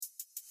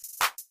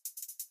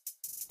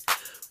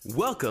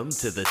Welcome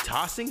to the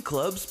Tossing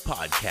Clubs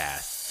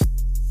podcast.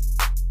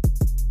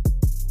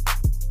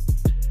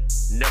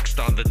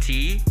 Next on the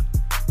tee,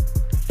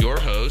 your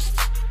hosts,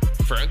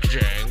 Frank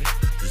Zhang,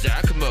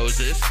 Zach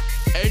Moses,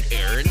 and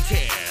Aaron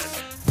Tan.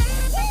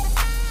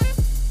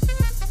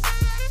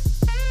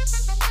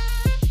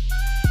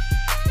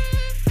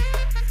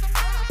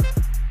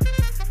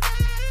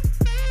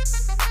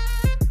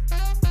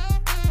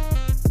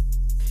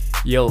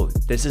 Yo,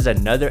 this is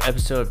another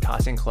episode of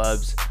Tossing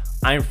Clubs.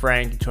 I'm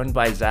Frank, joined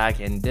by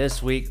Zach, and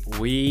this week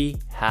we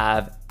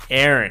have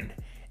Aaron.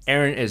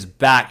 Aaron is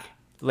back,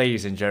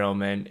 ladies and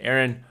gentlemen.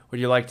 Aaron, would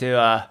you like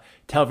to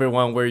tell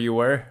everyone where you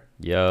were?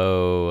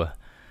 Yo,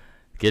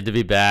 good to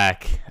be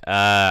back.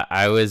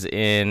 I was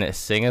in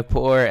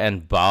Singapore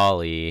and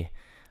Bali.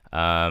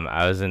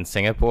 I was in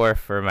Singapore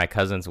for my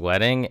cousin's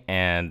wedding,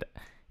 and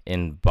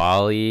in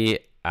Bali,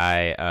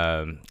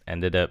 I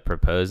ended up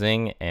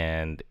proposing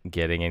and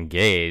getting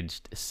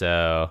engaged.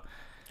 So,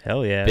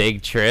 hell yeah,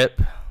 big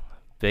trip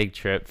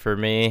for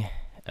me,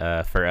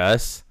 for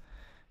us.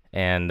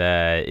 And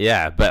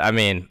yeah, but I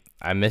mean,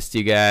 I missed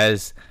you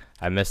guys.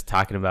 I missed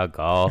talking about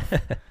golf.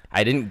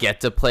 I didn't get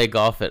to play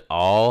golf at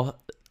all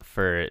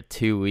for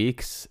 2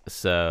 weeks,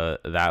 so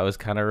that was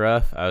kind of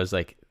rough. I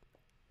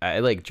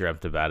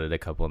dreamt about it a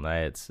couple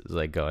nights. It was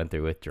like going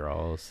through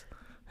withdrawals.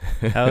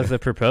 How was the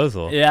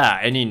proposal? Yeah,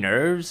 any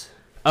nerves?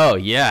 Oh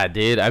yeah,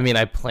 dude. I mean,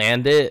 I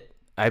planned it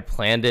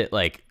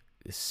like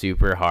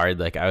super hard.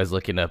 Like, I was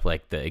looking up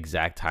like the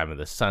exact time of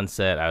the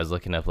sunset. I was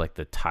looking up like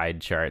the tide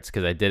charts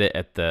because I did it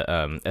at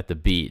the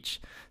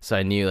beach, so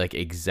I knew like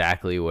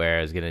exactly where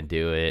I was gonna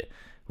do it.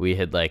 We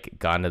had like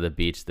gone to the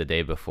beach the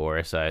day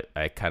before, so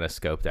I kind of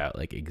scoped out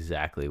like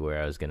exactly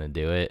where I was gonna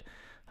do it.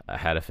 I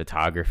had a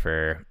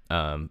photographer,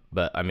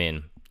 but I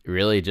mean,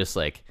 really just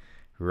like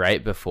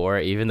right before,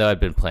 even though I'd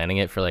been planning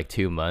it for like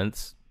 2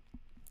 months,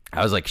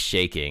 I was like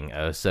shaking.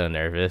 I was so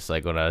nervous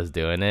like when I was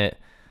doing it.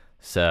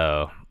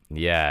 So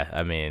yeah,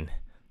 I mean,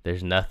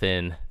 there's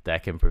nothing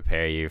that can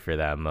prepare you for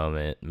that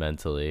moment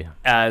mentally.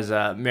 As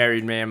a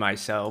married man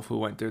myself who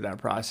went through that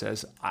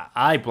process,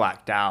 I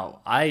blacked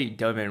out. I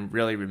don't even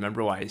really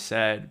remember what I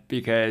said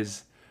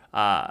because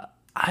I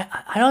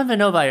don't even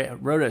know if I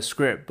wrote a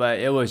script, but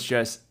it was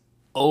just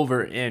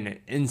over in an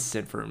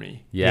instant for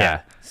me.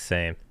 Yeah,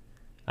 same.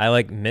 I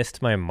like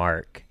missed my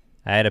mark.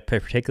 I had a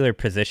particular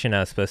position I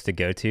was supposed to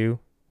go to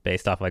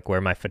based off like where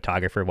my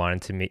photographer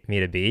wanted to me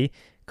to be.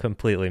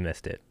 Completely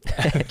missed it.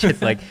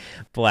 Just like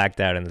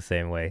blacked out in the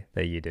same way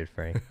that you did,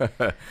 Frank.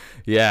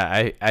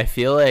 Yeah, I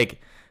feel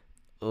like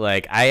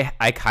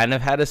I kind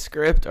of had a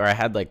script, or I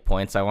had like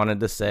points I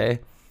wanted to say,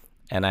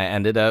 and I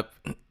ended up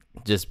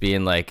just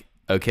being like,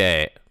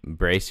 okay,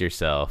 brace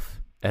yourself,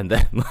 and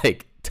then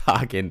like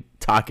talking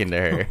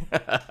to her.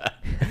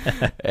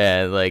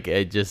 And like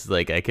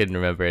I couldn't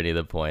remember any of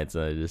the points,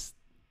 and I just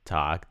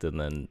talked and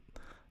then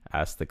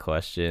asked the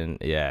question.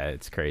 Yeah,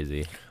 it's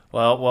crazy.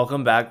 Well,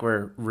 welcome back.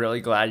 We're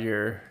really glad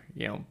you're,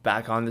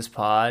 back on this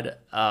pod.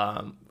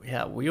 I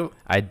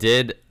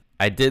did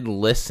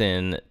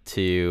listen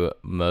to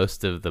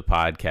most of the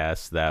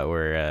podcasts that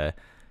were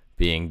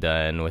being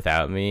done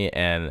without me,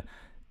 and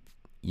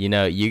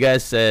you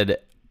guys said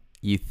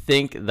you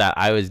think that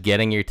I was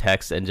getting your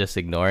texts and just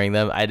ignoring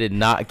them. I did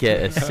not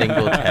get a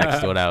single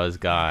text when I was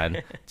gone.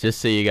 Just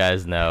so you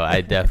guys know,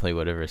 I definitely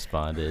would have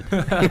responded.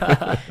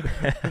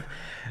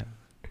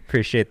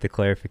 Appreciate the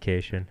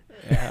clarification.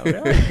 Yeah,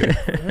 really?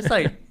 It's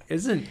like,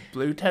 isn't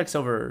blue text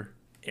over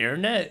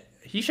internet?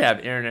 He should have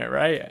internet,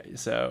 right?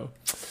 So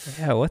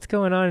yeah, what's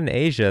going on in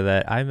Asia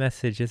that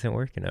iMessage isn't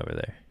working over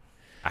there?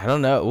 I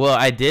don't know. Well,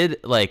 I did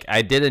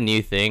a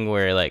new thing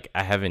where like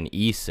I have an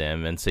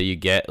eSIM, and so you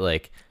get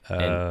like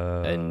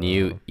a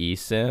new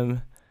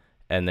eSIM,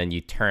 and then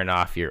you turn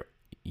off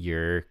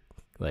your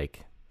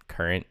like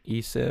current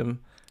eSIM.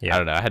 Yeah. I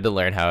don't know. I had to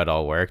learn how it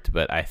all worked,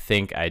 but I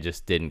think I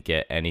just didn't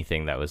get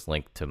anything that was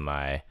linked to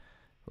my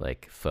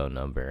like phone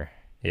number.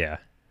 Yeah,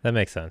 that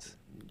makes sense.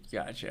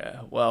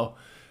 Gotcha. Well,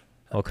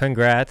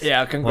 congrats.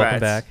 Yeah,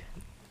 congrats. Welcome back.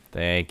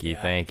 Thank you.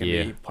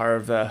 Be part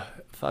of the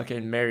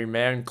fucking married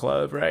man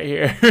club right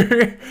here.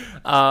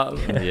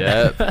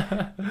 Yep.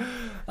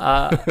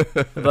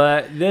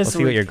 But this we'll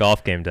see what your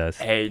golf game does.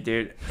 Hey,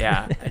 dude.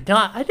 Yeah.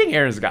 No, I think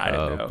Aaron's got it,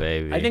 though. Oh,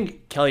 baby. I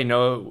think Kelly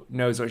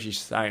knows what she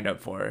signed up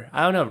for.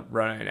 I don't know if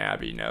Rona and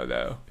Abby know,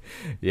 though.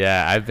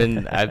 Yeah, I've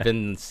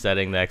been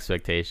setting the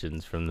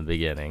expectations from the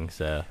beginning.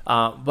 So.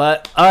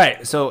 But all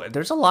right. So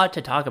there's a lot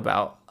to talk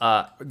about.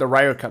 The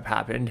Ryder Cup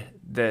happened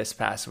this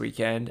past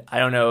weekend. I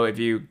don't know if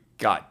you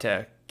got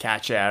to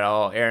catch it at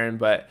all, Aaron,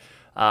 but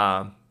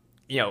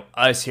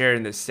us here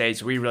in the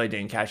States, we really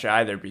didn't catch it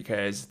either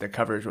because the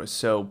coverage was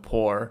so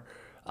poor.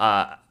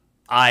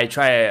 I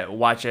tried to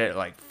watch it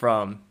like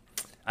from,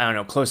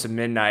 close to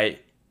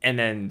midnight, and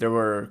then there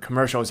were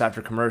commercials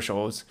after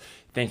commercials,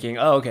 thinking,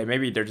 oh, okay,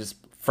 maybe they're just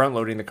front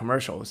loading the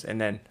commercials.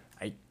 And then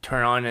I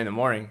turn on in the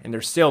morning, and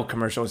there's still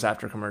commercials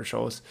after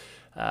commercials.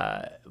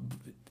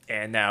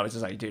 And now it's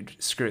just like, dude,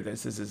 screw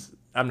this.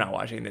 I'm not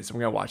watching this. I'm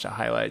going to watch the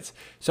highlights.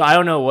 So I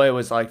don't know what it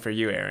was like for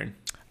you, Aaron.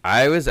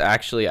 I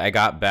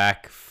got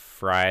back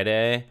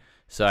Friday.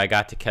 So I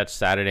got to catch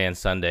Saturday and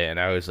Sunday, and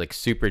I was like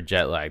super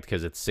jet lagged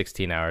because it's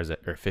 16 hours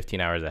or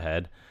 15 hours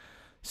ahead.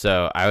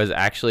 So I was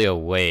actually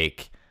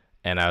awake,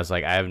 and I was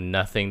like, I have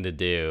nothing to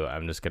do.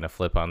 I'm just going to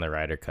flip on the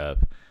Ryder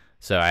Cup.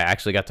 So I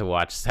actually got to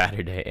watch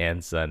Saturday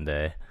and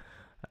Sunday.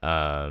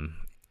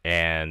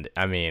 And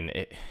I mean,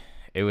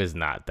 it was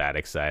not that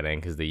exciting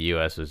because the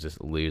U.S. was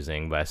just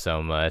losing by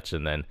so much.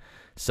 And then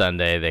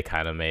Sunday, they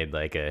kind of made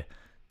like a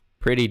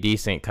pretty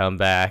decent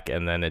comeback,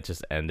 and then it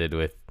just ended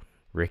with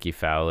Ricky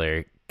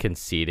Fowler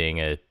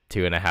conceding a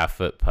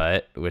 2.5-foot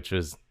putt, which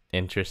was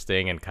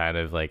interesting and kind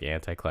of like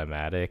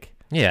anticlimactic.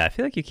 Yeah, I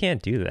feel like you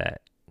can't do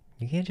that.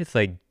 You can't just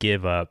like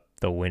give up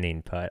the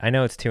winning putt. I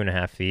know it's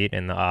 2.5 feet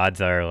and the odds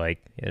are like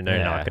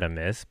they're not gonna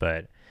miss,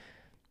 but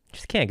you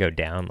just can't go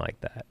down like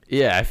that.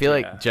 Yeah, I feel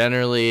like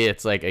generally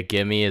it's like a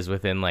gimme is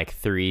within like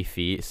 3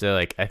 feet. So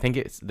like I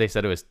think they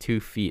said it was 2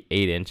 feet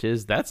 8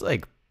 inches. That's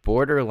like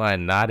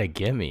borderline not a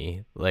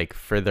gimme, like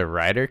for the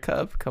Ryder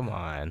Cup. Come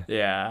on.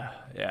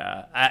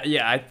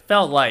 I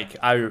felt like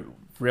I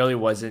really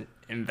wasn't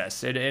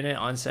invested in it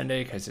on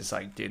Sunday because it's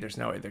like, dude, there's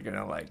no way they're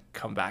gonna like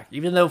come back.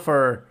 Even though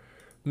for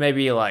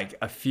maybe like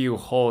a few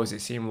holes,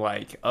 it seemed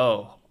like,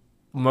 oh,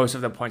 most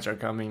of the points are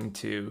coming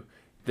to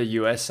the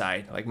U.S.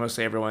 side. Like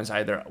mostly everyone's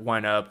either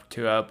 1 up,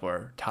 2 up,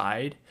 or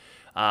tied.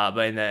 But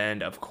in the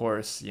end, of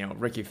course, you know,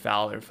 Ricky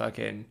Fowler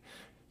fucking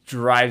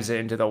drives it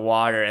into the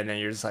water, and then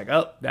you're just like,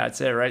 oh,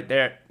 that's it right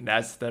there.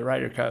 That's the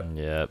Ryder Cup.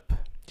 Yep. Do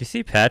you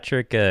see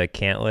Patrick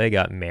Cantlay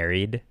got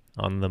married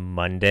on the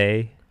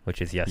Monday,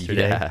 which is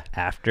yesterday,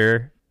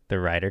 after the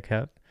Ryder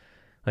Cup?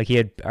 Like he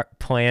had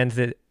planned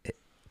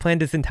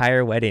his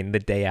entire wedding the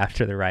day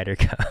after the Ryder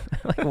Cup.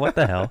 Like what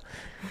the hell?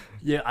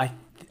 Yeah,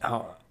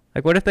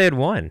 like what if they had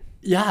won?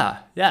 Yeah.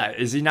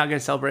 Is he not gonna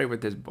celebrate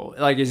with his boy?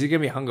 Like, is he gonna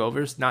be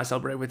hungover, not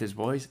celebrate with his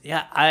boys?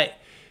 Yeah,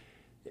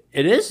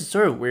 it is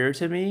sort of weird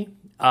to me.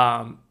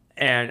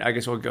 And I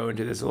guess we'll go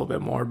into this a little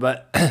bit more,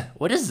 but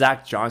what does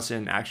Zach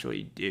Johnson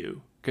actually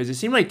do? Because it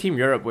seemed like Team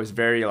Europe was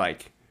very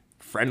like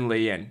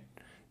friendly and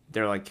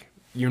they're like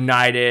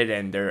united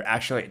and they're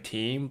actually a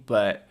team,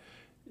 but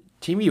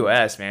Team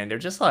US, man, they're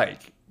just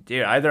like,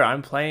 dude, either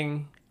I'm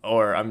playing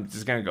or I'm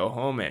just going to go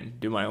home and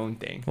do my own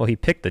thing. Well, he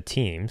picked the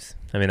teams.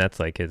 I mean, that's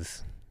like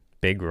his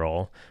big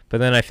role. But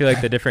then I feel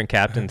like the different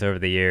captains over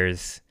the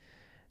years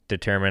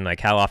determine like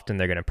how often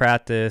they're going to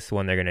practice,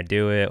 when they're going to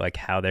do it, like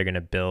how they're going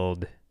to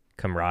build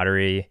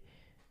camaraderie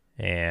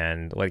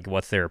and like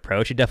what's their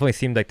approach. It definitely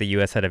seemed like the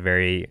US had a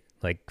very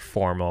like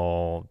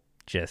formal,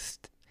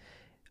 just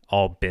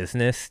all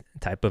business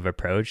type of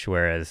approach,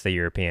 whereas the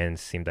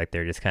Europeans seemed like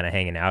they're just kind of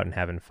hanging out and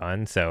having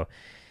fun. So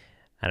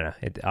I don't know,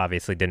 it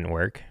obviously didn't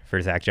work for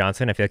Zach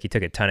Johnson. I feel like he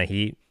took a ton of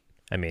heat.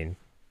 I mean,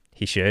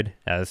 he should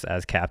as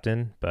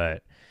captain,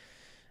 but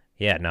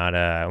yeah,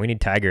 not we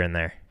need Tiger in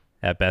there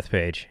at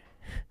Bethpage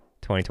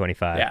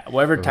 2025. Yeah,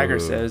 whatever Tiger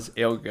says,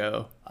 it'll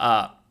go.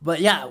 But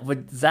yeah,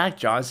 with Zach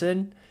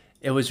Johnson,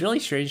 it was really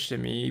strange to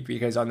me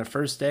because on the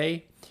first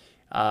day,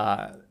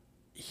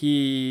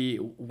 he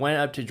went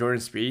up to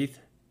Jordan Spieth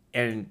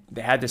and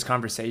they had this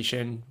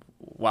conversation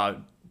while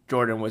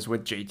Jordan was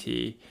with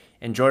JT,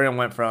 and Jordan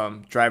went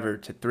from driver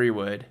to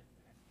 3-wood,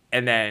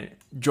 and then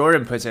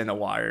Jordan puts it in the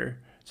water.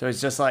 So it's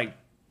just like,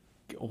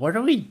 what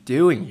are we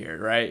doing here,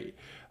 right?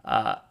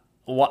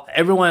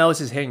 Everyone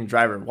else is hitting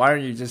driver. Why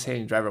aren't you just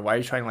hitting driver? Why are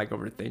you trying to like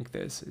overthink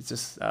this? It's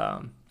just,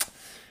 I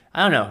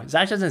don't know.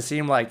 Zach doesn't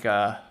seem like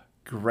a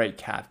great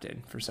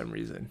captain for some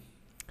reason.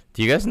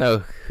 Do you guys know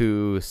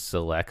who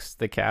selects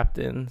the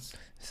captains?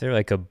 Is there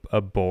like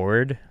a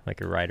board, like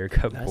a Ryder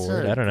Cup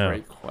board? I don't know.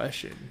 Great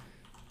question.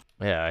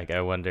 Yeah, like I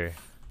wonder.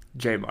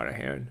 Jay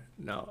Monahan.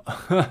 No.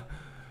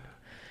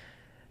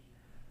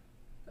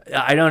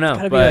 I don't know. It's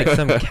gotta be like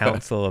some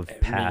council of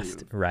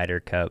past Ryder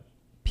Cup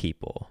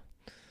people.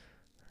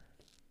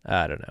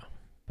 I don't know,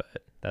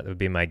 but that would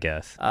be my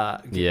guess.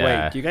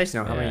 Wait, do you guys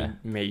know how many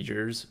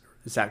majors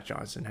Zach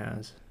Johnson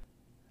has?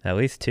 At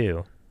least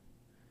 2.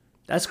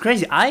 That's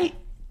crazy. I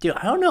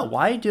don't know.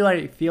 Why do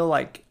I feel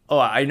like,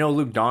 I know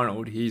Luke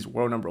Donald, he's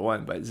world number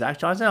 1, but Zach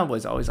Johnson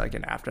was always like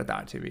an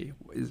afterthought to me.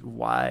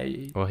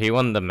 Why? Well, he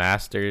won the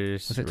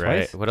Masters, was it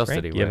right? Twice? What else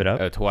did he win? Give it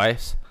up. Oh,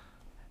 twice?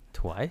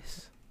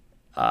 Twice?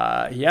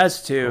 He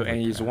has 2,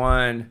 and he's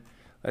won,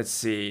 let's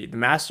see, the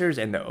Masters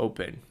and the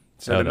Open.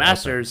 So the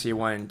Masters, Open. He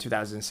won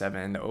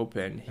 2007, and the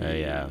Open,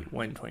 he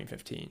won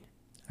 2015.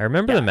 I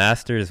remember the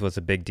Masters was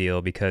a big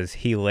deal because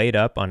he laid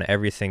up on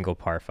every single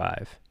par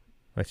 5,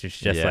 which is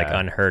just like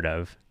unheard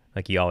of.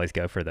 Like you always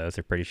go for those.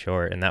 They're pretty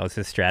short. And that was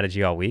his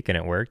strategy all week, and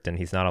it worked. And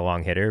he's not a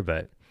long hitter,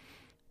 but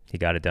he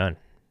got it done.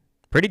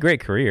 Pretty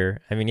great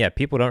career. I mean, yeah,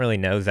 people don't really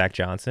know Zach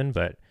Johnson,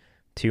 but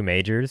 2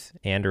 majors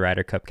and a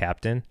Ryder Cup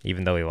captain,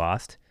 even though he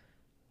lost.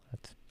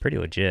 That's pretty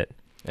legit.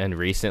 And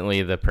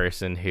recently, the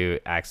person who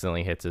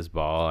accidentally hits his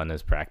ball on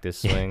his practice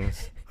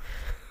swings.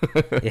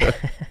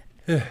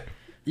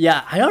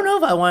 Yeah, I don't know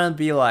if I want to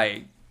be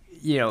like,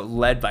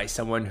 led by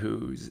someone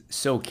who's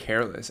so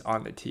careless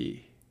on the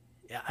tee.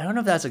 Yeah, I don't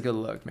know if that's a good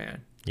look,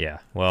 man. Yeah,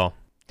 well,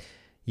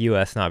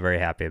 U.S. not very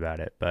happy about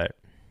it, but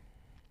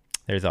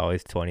there's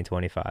always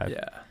 2025.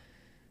 Yeah.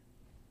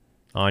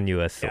 on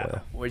U.S. soil. Yeah,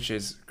 which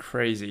is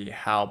crazy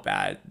how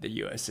bad the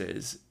U.S.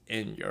 is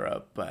in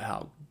Europe, but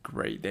how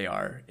great they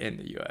are in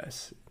the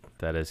U.S.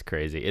 That is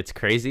crazy. It's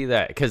crazy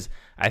that, because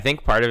I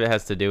think part of it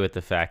has to do with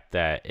the fact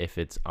that if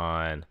it's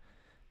on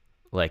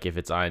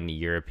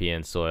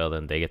European soil,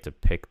 then they get to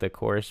pick the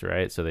course,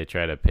 right? So they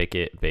try to pick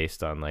it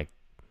based on like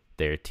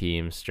their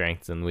team's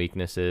strengths and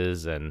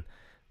weaknesses and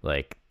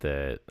like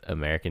the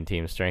American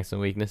team's strengths and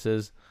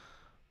weaknesses.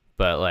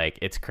 But like,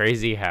 it's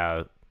crazy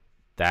how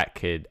that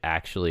could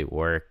actually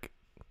work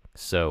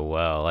so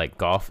well. Like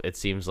golf, it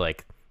seems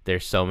like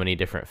there's so many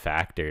different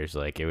factors.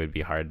 Like it would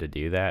be hard to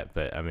do that.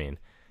 But I mean,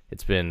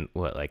 it's been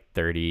what, like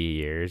 30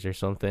 years or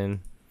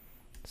something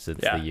since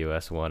the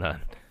U.S. won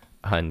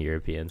on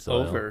European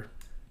soil.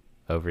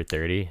 Over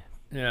 30.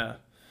 Yeah.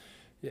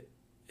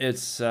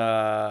 It's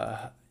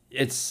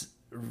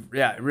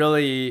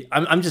really,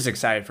 I'm just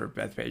excited for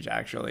Bethpage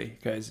actually,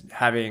 because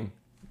having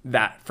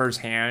that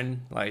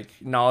firsthand like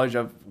knowledge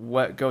of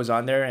what goes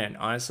on there, and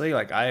honestly,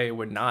 like I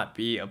would not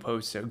be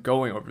opposed to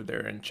going over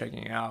there and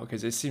checking it out,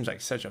 because it seems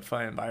like such a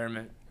fun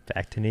environment.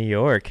 Back to New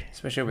York,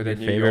 especially with your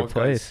the New favorite York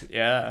place.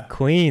 Yeah,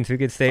 Queens. We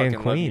could stay fucking in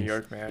Queens. New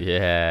York, man.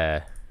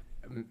 Yeah.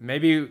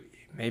 Maybe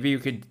you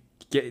could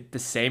get the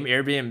same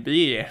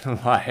Airbnb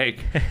and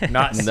like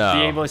not No. be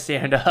able to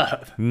stand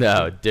up.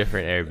 No,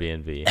 different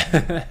Airbnb.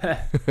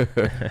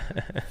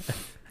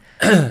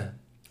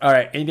 All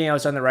right. Anything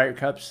else on the Ryder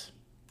Cups?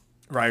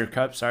 Ryder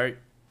Cup, sorry.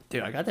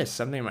 Dude, I got this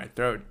something in my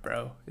throat,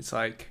 bro. It's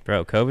like,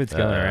 Bro, COVID's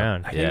going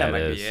around. I think Yeah, that it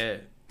might is. be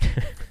it.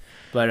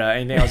 But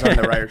anything else on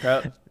the Ryder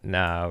Cup?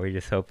 Nah, we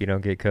just hope you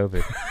don't get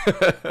COVID.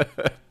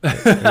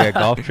 We got a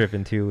golf trip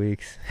in 2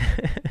 weeks.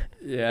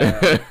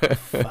 Yeah.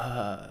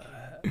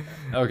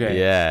 Okay.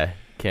 Yeah.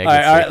 Can't All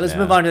get right. sick Let's now.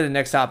 move on to the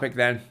next topic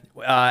then.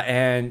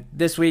 And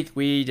this week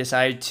we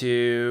decided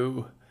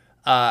to,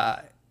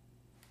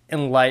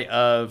 in light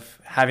of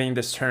having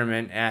this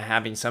tournament and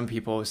having some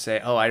people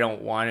say, "Oh, I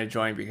don't want to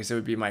join because it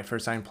would be my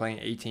first time playing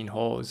 18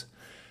 holes."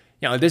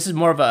 You know, this is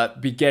more of a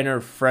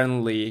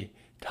beginner-friendly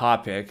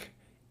topic,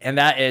 and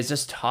that is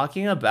just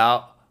talking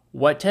about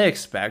what to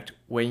expect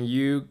when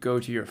you go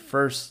to your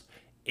first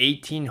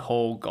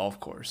 18-hole golf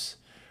course.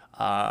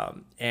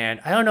 And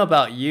I don't know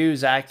about you,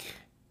 Zach,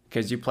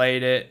 because you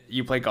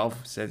played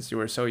golf since you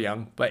were so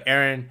young. But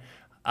Aaron,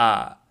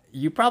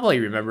 you probably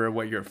remember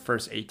what your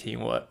first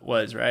 18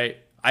 was, right?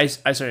 I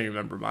certainly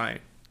remember mine.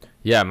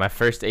 Yeah, my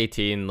first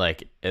 18,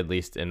 like at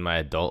least in my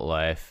adult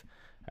life,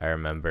 I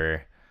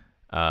remember.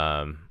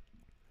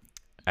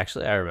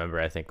 Actually,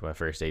 I think my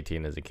first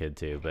 18 as a kid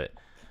too. But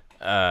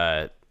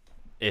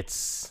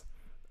it's,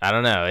 I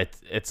don't know.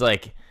 It's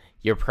like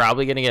you're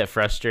probably gonna get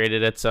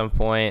frustrated at some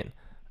point.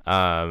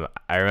 I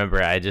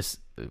remember I just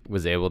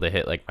was able to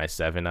hit like my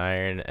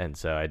 7-iron, and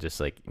so I just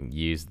like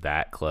used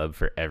that club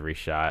for every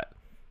shot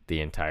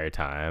the entire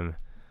time,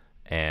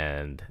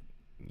 and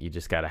you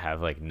just got to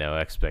have like no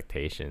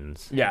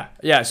expectations.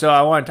 Yeah. So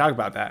I want to talk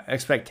about that,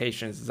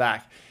 expectations,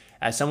 Zach,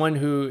 as someone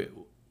who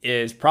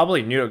is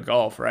probably new to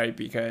golf, right?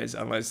 Because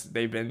unless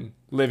they've been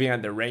living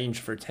at the range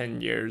for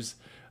 10 years,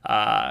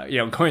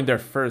 going their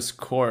first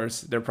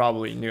course, they're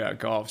probably new at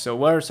golf. So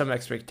what are some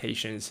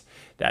expectations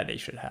that they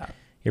should have?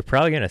 You're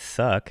probably going to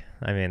suck.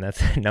 I mean,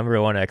 that's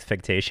number one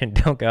expectation.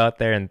 Don't go out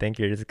there and think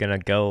you're just going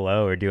to go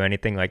low or do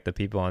anything like the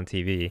people on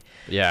TV.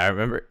 Yeah,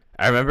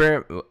 I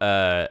remember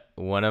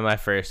one of my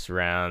first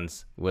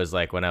rounds was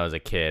like when I was a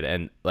kid,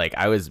 and like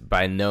I was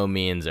by no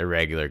means a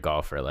regular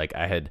golfer. Like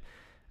I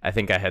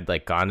think I had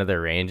like gone to the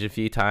range a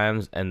few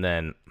times, and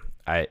then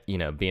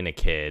being a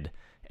kid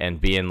and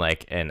being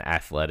like an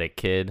athletic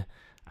kid,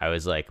 I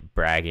was like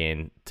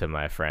bragging to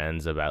my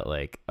friends about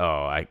like,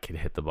 oh, I could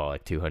hit the ball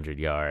like 200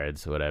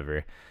 yards,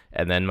 whatever.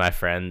 And then my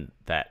friend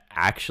that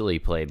actually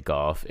played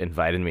golf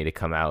invited me to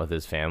come out with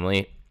his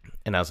family.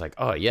 And I was like,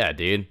 oh yeah,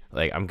 dude,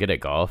 like I'm good at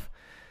golf.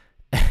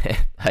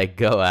 I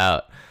go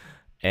out,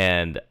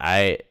 and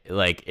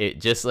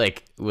it just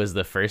like was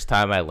the first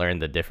time I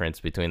learned the difference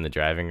between the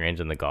driving range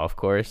and the golf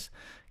course.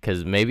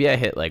 Cause maybe I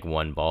hit like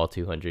one ball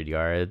 200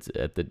 yards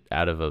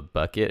out of a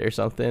bucket or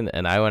something.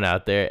 And I went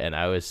out there and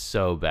I was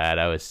so bad.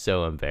 I was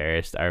so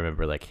embarrassed. I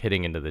remember like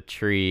hitting into the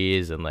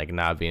trees and like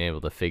not being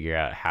able to figure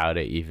out how to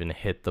even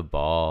hit the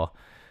ball.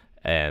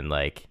 And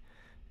like,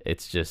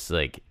 it's just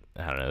like,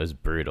 I don't know, it was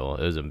brutal.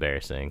 It was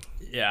embarrassing.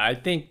 Yeah, I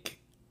think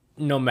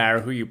no matter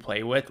who you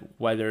play with,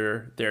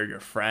 whether they're your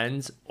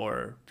friends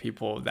or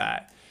people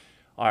that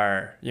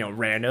are,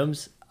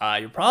 randoms,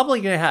 you're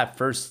probably going to have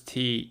first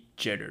tee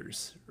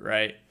jitters,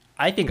 right?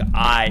 I think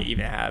I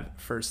even have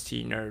first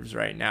tee nerves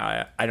right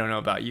now. I don't know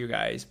about you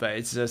guys, but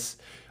it's just,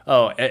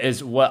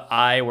 is what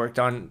I worked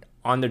on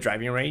the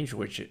driving range,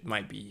 which it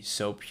might be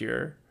so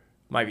pure,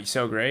 might be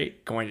so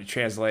great, going to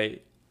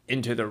translate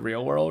into the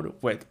real world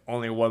with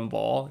only one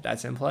ball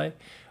that's in play.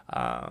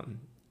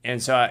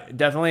 And so I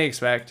definitely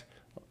expect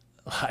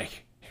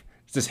like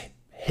just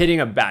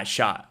hitting a bad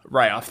shot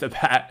right off the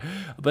bat.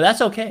 But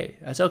that's okay.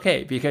 That's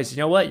okay, because you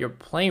know what? Your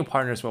playing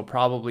partners will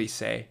probably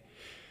say,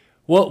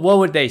 what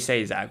would they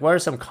say, Zach? What are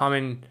some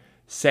common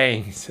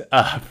sayings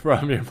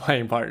from your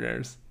playing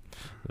partners?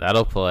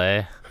 That'll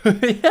play.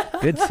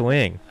 Good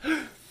swing.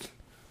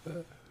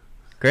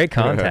 Great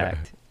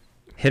contact.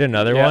 Hit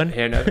another one.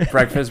 Hit another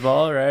breakfast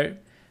ball, right?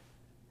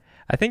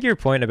 I think your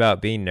point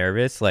about being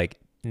nervous, like,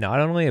 not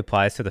only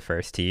applies to the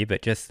first tee,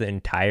 but just the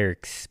entire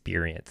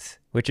experience,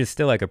 which is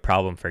still like a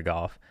problem for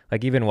golf.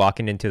 Like even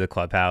walking into the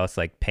clubhouse,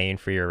 like paying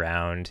for your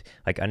round,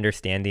 like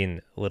understanding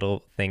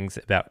little things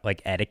about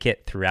like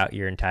etiquette throughout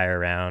your entire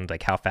round,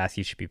 like how fast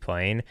you should be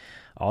playing.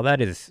 All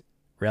that is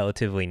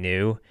relatively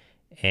new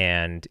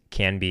and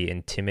can be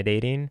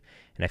intimidating.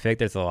 And I feel like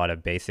there's a lot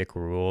of basic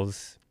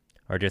rules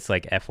or just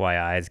like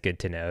FYIs, good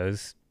to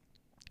knows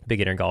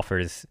beginner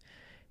golfers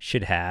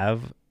should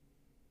have.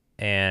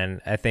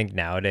 And I think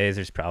nowadays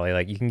there's probably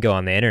like, you can go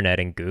on the internet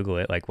and Google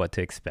it, like what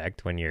to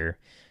expect when you're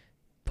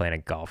playing a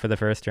golf for the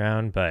first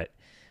round. But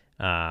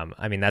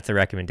I mean, that's a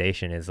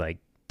recommendation, is like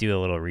do a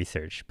little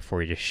research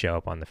before you just show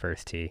up on the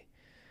first tee.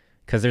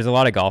 Because there's a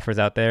lot of golfers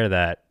out there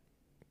that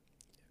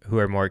who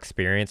are more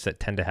experienced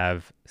that tend to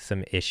have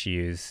some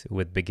issues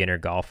with beginner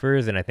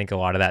golfers. And I think a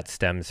lot of that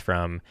stems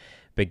from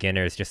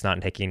beginners just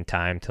not taking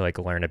time to like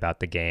learn about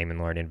the game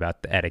and learning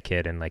about the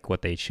etiquette and like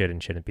what they should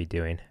and shouldn't be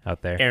doing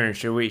out there. Aaron,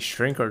 should we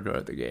shrink or grow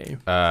the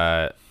game?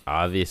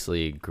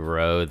 Obviously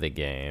grow the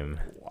game.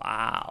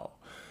 Wow.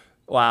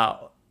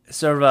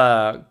 Sort of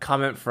a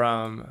comment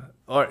from,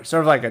 or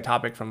sort of like a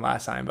topic from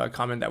last time, but a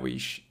comment that we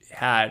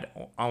had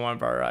on one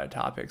of our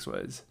topics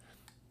was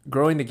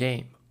growing the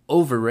game,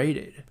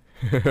 overrated.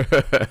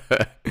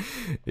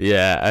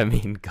 Yeah, I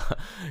mean,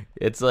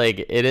 it's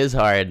like, it is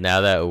hard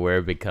now that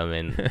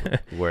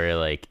we're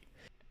like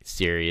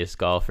serious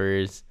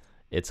golfers.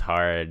 It's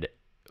hard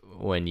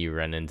when you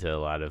run into a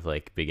lot of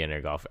like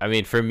beginner golf. I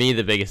mean, for me,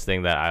 the biggest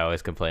thing that I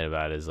always complain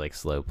about is like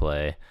slow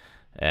play.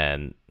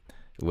 And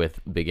with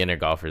beginner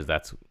golfers,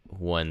 that's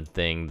one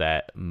thing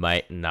that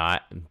might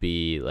not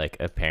be like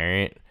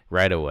apparent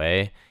right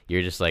away.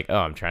 You're just like, oh,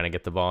 I'm trying to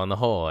get the ball in the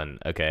hole, and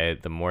okay,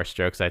 the more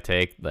strokes I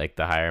take, like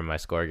the higher my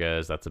score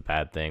goes. That's a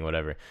bad thing,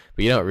 whatever.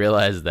 But you don't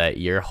realize that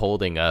you're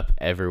holding up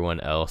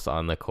everyone else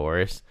on the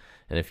course,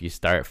 and if you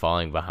start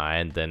falling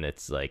behind, then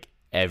it's like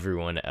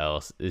everyone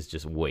else is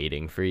just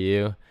waiting for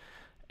you.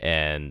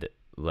 And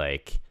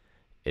like,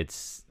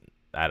 it's,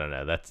 I don't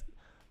know,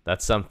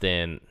 that's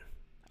something.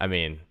 I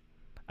mean,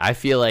 I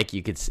feel like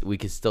we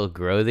could still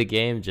grow the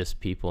game, just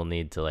people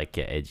need to like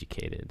get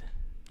educated.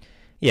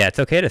 Yeah, it's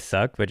okay to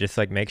suck, but just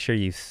like make sure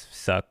you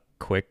suck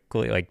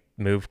quickly, like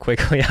move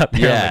quickly out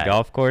there on the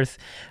golf course.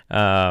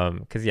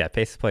 Because yeah,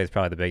 pace of play is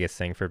probably the biggest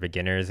thing for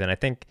beginners, and I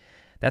think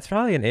that's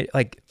probably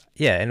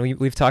and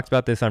we've talked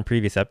about this on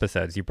previous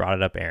episodes. You brought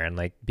it up, Aaron,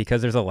 like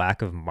because there's a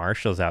lack of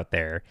marshals out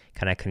there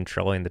kind of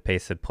controlling the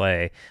pace of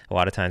play. A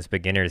lot of times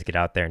beginners get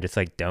out there and just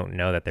like don't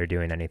know that they're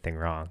doing anything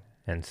wrong.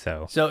 And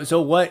so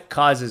what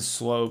causes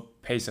slow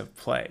pace of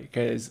play?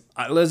 Because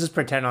let's just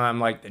pretend I'm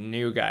like the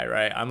new guy,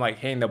 right? I'm like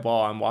hitting the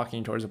ball, I'm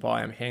walking towards the ball,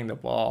 I'm hitting the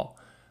ball,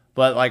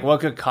 but like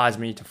what could cause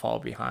me to fall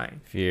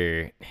behind? If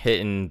you're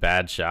hitting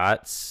bad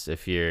shots,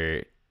 if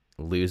you're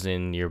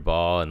losing your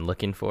ball and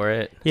looking for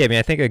it. Yeah, I mean,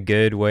 I think a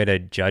good way to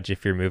judge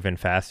if you're moving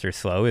fast or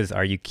slow is,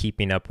 are you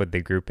keeping up with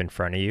the group in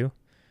front of you?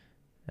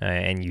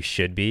 And you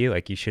should be.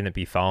 Like, you shouldn't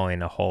be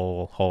falling a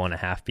hole and a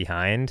half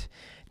behind.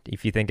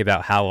 If you think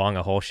about how long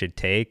a hole should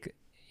take,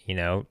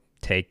 an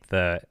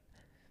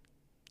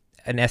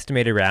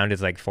estimated round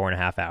is like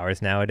 4.5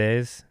 hours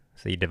nowadays.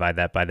 So you divide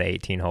that by the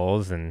 18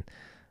 holes, and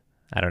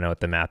I don't know what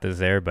the math is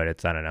there, but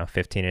it's,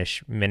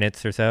 15-ish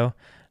minutes or so.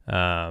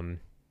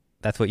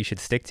 That's what you should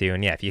stick to.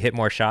 And yeah, if you hit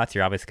more shots,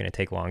 you're obviously going to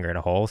take longer in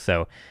a hole.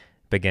 So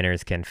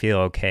beginners can feel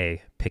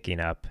okay picking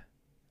up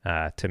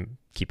to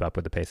keep up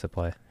with the pace of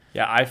play.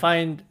 Yeah, I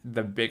find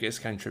the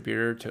biggest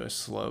contributor to a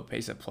slow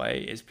pace of play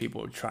is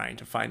people trying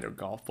to find their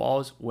golf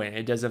balls when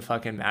it doesn't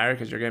fucking matter,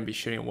 because you're going to be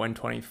shooting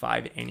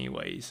 125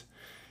 anyways.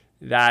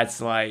 That's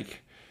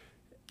like,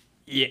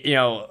 in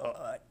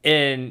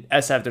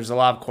SF, there's a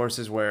lot of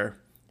courses where,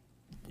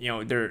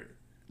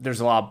 there's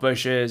a lot of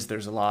bushes,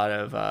 there's a lot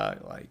of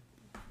like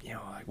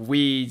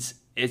weeds.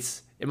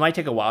 It might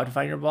take a while to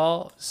find your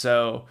ball.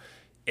 So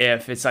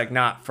if it's like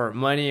not for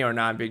money or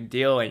not a big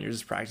deal and you're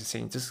just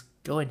practicing, just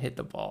go and hit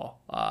the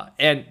ball.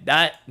 And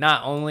that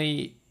not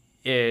only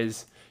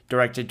is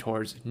directed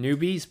towards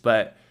newbies,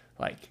 but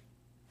like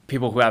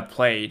people who have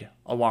played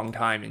a long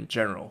time in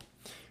general.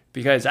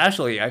 Because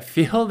actually, I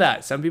feel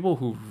that some people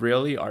who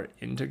really are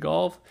into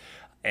golf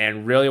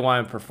and really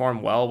want to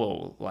perform well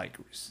will like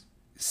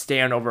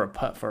stand over a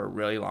putt for a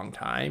really long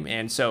time.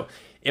 And so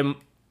it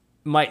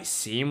might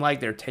seem like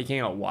they're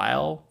taking a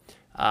while.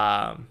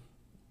 But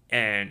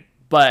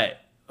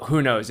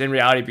who knows? In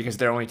reality, because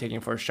they're only taking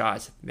 4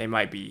 shots, they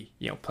might be,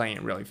 playing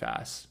it really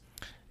fast.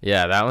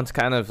 Yeah, that one's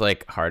kind of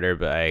like harder,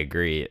 but I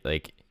agree.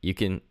 Like, you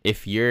can,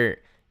 if you're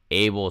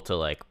able to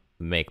like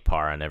make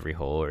par on every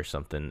hole or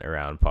something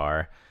around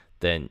par,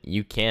 then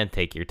you can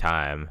take your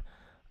time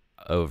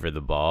over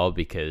the ball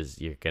because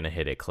you're going to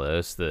hit it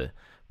close. The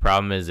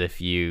problem is if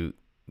you're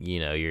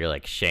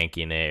like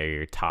shanking it or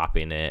you're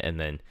topping it, and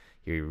then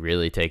you're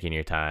really taking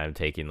your time,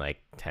 taking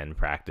like 10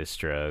 practice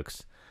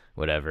strokes,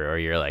 whatever, or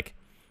you're like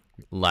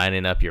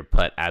lining up your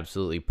putt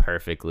absolutely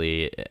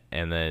perfectly,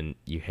 and then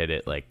you hit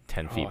it like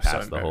 10 feet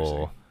past the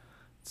hole.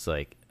 It's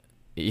like,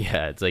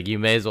 yeah, it's like you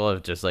may as well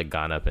have just like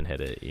gone up and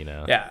hit it, you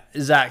know? Yeah,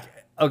 Zach.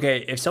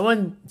 Okay, if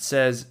someone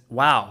says,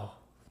 "Wow,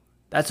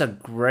 that's a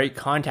great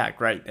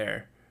contact right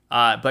there,"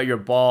 but your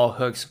ball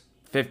hooks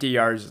 50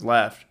 yards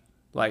left,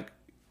 like,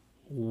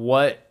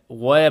 what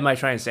am I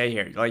trying to say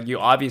here? Like, you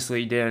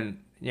obviously didn't,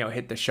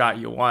 hit the shot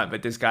you want,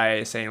 but this guy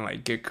is saying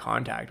like good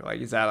contact.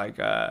 Like, is that like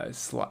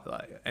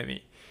I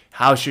mean,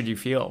 how should you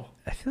feel?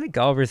 I feel like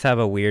golfers have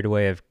a weird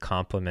way of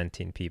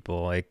complimenting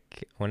people.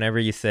 Like, whenever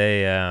you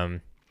say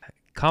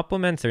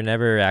compliments are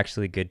never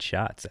actually good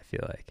shots, I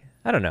feel like.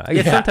 I don't know. I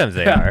guess sometimes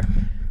they are,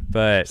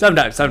 but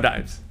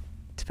sometimes.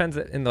 Depends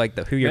in like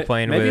who you're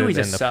playing maybe with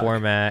and the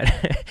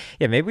format.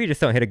 Yeah, maybe we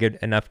just don't hit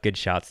enough good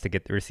shots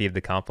to receive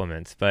the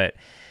compliments. But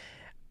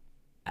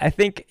I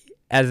think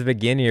as a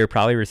beginner, you're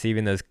probably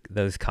receiving those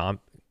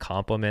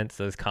compliments,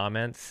 those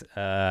comments,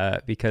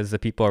 because the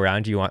people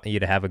around you want you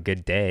to have a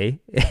good day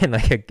and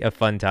like a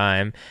fun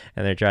time,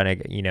 and they're trying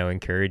to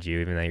encourage you,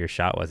 even though your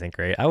shot wasn't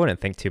great. I wouldn't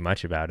think too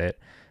much about it.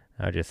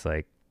 I would just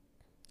like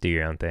do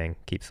your own thing,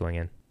 keep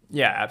swinging.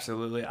 Yeah,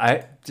 absolutely.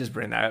 I just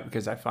bring that up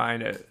because I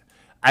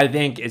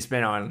think it's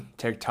been on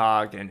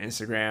TikTok and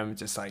Instagram,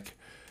 just like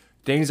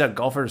things that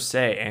golfers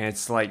say, and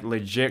it's like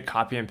legit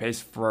copy and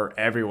paste for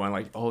everyone.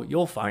 Like, oh,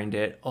 you'll find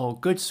it. Oh,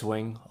 good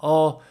swing.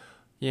 Oh,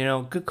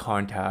 good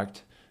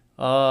contact.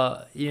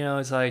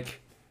 It's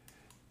like,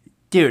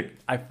 dude,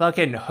 I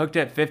fucking hooked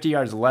it 50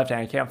 yards left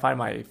and I can't find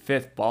my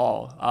fifth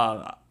ball.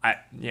 How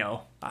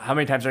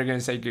many times are you going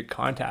to say good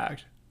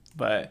contact?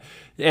 But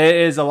it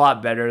is a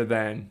lot better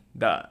than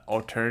the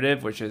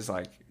alternative, which is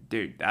like,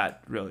 dude,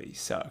 that really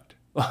sucked.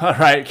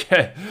 Right?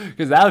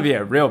 Because that would be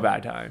a real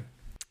bad time.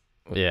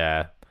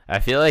 Yeah. I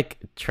feel like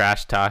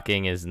trash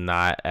talking is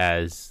not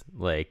as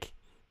like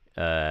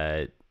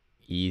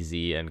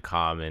easy and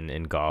common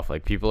in golf.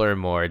 Like, people are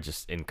more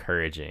just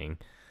encouraging,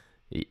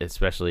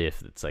 especially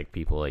if it's like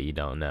people that you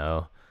don't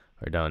know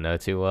or don't know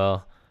too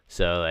well.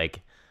 So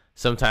like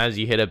sometimes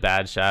you hit a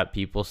bad shot,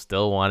 people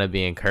still want to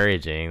be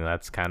encouraging.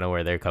 That's kind of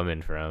where they're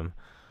coming from.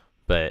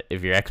 But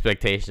if your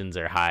expectations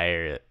are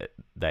higher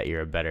that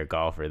you're a better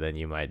golfer, then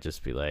you might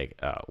just be like,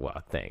 oh,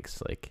 well,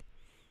 thanks. Like,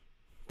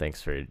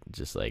 thanks for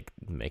just like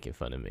making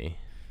fun of me.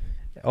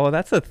 Oh,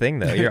 that's the thing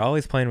though. You're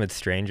always playing with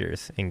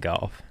strangers in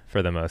golf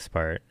for the most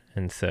part.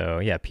 And so,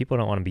 yeah, people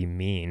don't want to be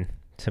mean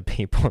to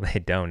people they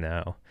don't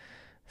know.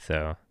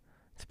 So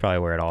it's probably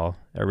where it all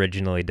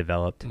originally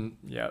developed.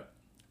 Yep.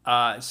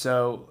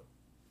 So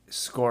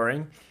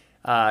scoring,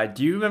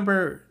 do you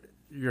remember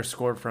your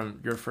score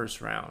from your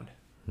first round?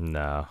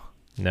 No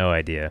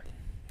idea.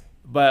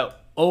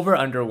 But over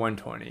under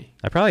 120.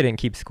 I probably didn't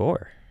keep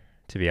score,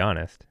 to be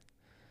honest.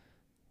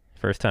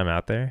 First time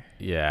out there.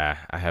 Yeah,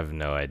 I have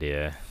no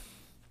idea.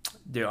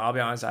 Dude, I'll be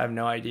honest, I have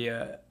no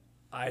idea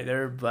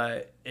either,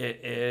 but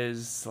it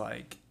is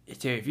like,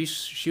 dude, if you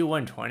shoot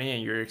 120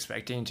 and you're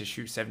expecting to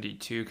shoot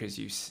 72 because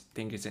you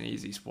think it's an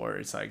easy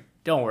sport, it's like,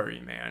 don't worry,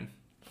 man.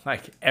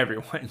 Like,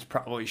 everyone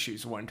probably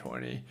shoots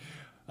 120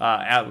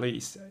 at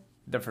least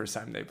the first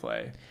time they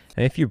play.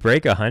 And if you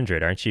break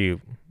 100, aren't you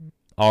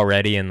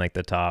already in like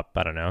the top,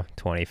 I don't know,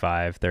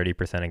 25,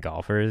 30% of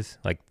golfers?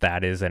 Like,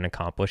 that is an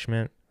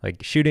accomplishment.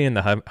 Like, shooting in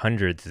the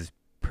hundreds is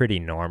pretty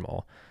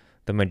normal.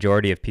 The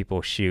majority of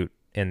people shoot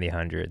in the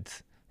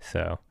hundreds.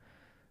 So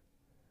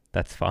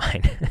that's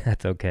fine.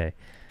 That's okay.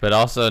 But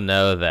also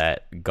know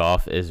that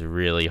golf is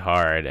really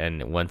hard,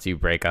 and once you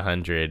break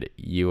 100,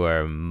 you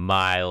are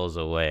miles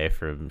away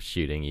from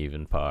shooting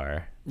even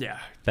par. Yeah.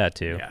 That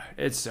too. Yeah,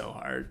 it's so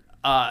hard.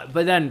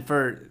 But then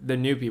for the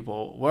new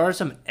people, what are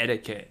some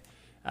etiquette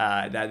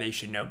that they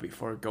should know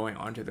before going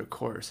onto the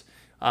course?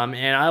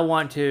 And I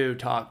want to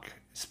talk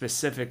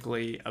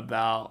specifically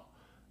about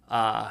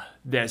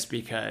this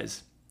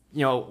because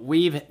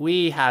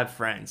we have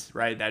friends,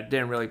 right, that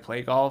didn't really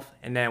play golf,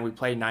 and then we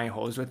played 9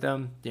 holes with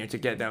them, to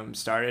get them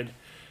started.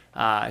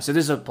 So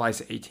this applies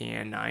to 18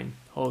 and 9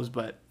 holes,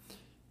 but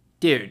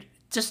dude,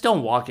 just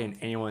don't walk in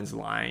anyone's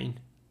line.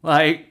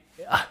 Like,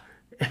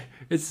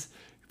 it's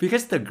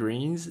because the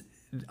greens,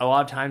 a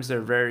lot of times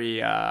they're very,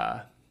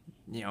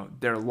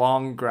 they're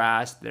long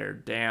grass, they're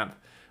damp.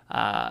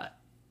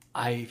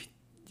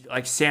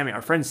 Like Sammy,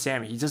 our friend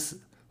Sammy, he just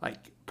like,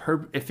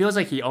 it feels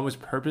like he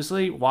almost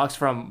purposely walks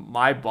from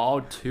my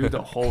ball to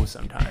the hole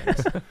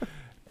sometimes.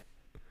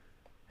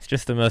 It's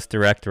just the most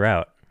direct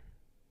route.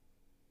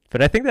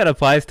 But I think that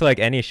applies to like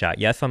any shot.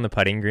 Yes, on the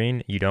putting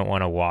green, you don't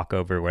want to walk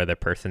over where the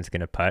person's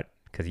going to putt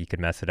because you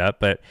could mess it up,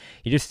 but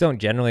you just don't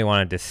generally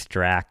want to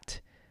distract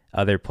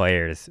other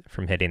players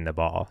from hitting the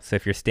ball. So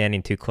if you're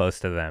standing too close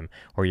to them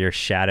or your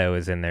shadow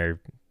is in their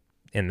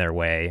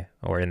way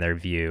or in their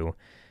view,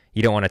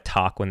 you don't want to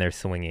talk when they're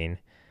swinging.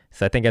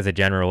 So I think as a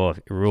general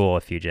rule,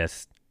 if you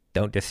just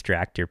don't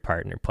distract your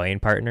playing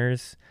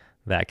partners,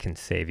 that can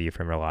save you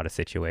from a lot of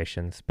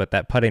situations. But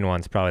that putting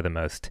one's probably the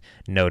most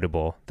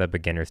notable that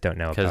beginners don't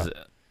know about.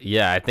 Because,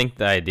 yeah, I think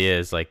the idea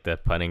is like the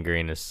putting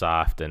green is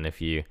soft, and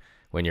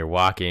when you're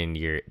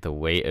walking, the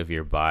weight of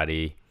your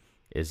body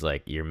is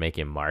like you're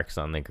making marks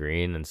on the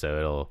green, and so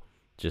it'll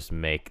just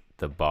make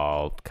the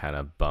ball kind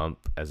of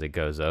bump as it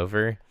goes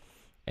over.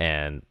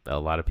 And a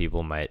lot of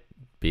people might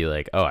be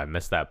like, oh, I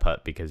missed that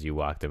putt because you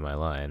walked in my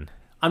line.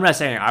 I'm not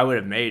saying I would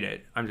have made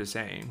it. I'm just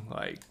saying,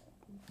 like,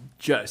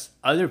 just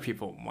other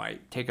people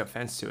might take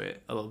offense to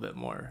it a little bit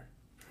more.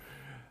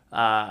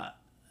 But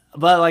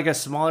like a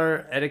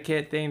smaller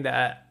etiquette thing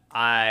that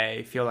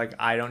I feel like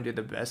I don't do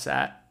the best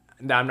at,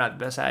 that I'm not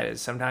the best at,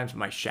 is sometimes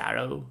my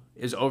shadow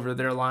is over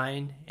their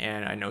line,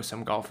 and I know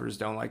some golfers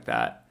don't like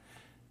that.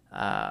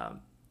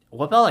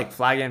 What about like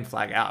flag in,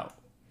 flag out?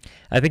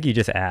 I think you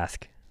just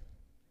ask.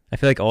 I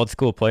feel like old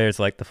school players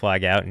like the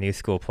flag out, new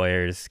school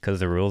players,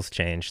 because the rules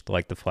changed,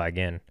 like the flag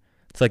in.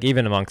 It's like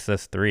even amongst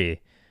us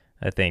three,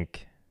 I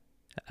think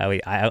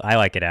I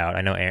like it out.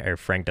 I know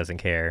Frank doesn't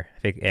care. I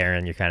think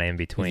Aaron, you're kind of in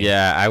between.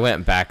 Yeah, I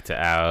went back to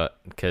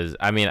out because,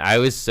 I mean, I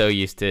was so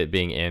used to it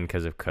being in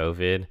because of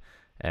COVID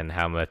and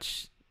how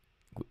much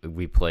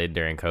we played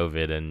during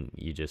COVID, and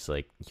you just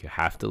like, you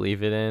have to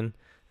leave it in.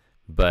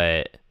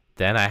 But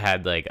then I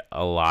had like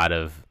a lot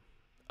of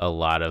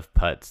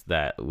putts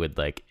that would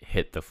like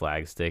hit the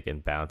flag stick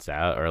and bounce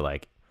out, or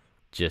like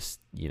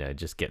just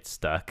get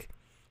stuck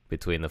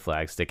between the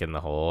flag stick and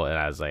the hole. And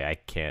I was like, I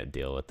can't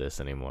deal with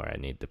this anymore. I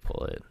need to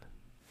pull it.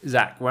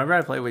 Zach, whenever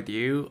I play with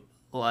you,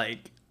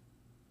 like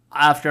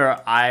after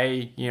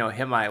I,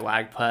 hit my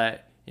lag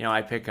putt,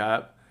 I pick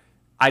up,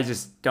 I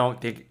just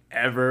don't think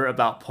ever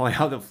about pulling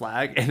out the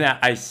flag, and that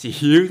I see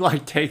you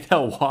like take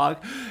that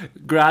walk,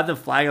 grab the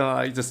flag, and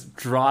like just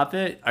drop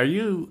it. Are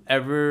you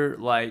ever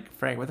like,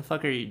 Frank, what the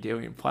fuck are you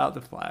doing? Pull out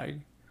the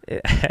flag.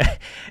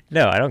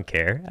 No, I don't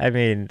care. I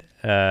mean,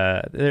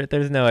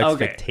 there's no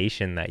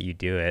expectation that you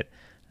do it.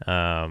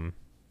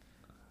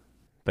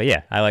 But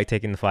yeah, I like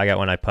taking the flag out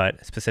when I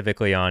putt,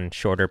 specifically on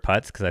shorter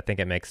putts, because I think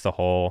it makes the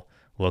hole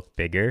look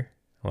bigger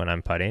when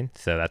I'm putting.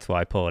 So that's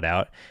why I pull it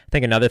out. I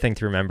think another thing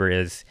to remember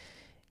is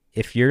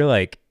if you're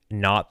like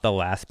not the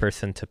last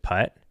person to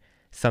putt,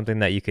 something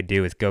that you could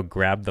do is go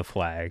grab the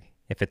flag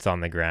if it's on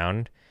the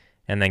ground,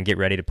 and then get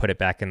ready to put it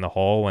back in the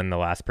hole when the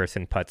last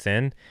person putts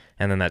in,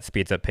 and then that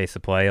speeds up pace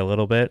of play a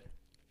little bit,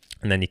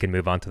 and then you can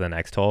move on to the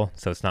next hole.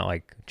 So it's not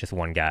like just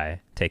one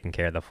guy taking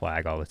care of the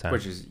flag all the time.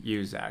 Which is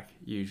you, Zach,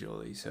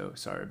 usually. So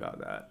sorry about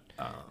that.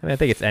 I mean, I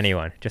think it's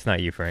anyone, just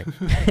not you, Frank.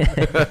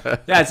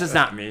 Yeah, it's just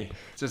not me.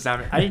 It's just not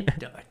me. I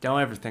don't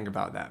ever think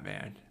about that,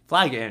 man.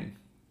 Flag in.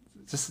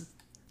 Just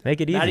make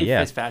it easy.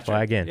 Yeah,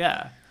 flag in.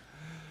 Yeah.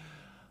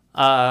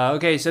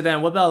 Okay, so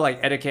then what about like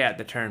etiquette at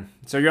the turn?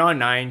 So you're on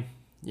 9.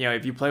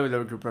 If you play with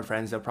a group of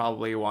friends, they'll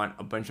probably want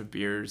a bunch of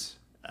beers.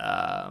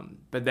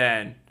 But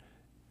then,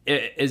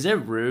 is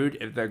it rude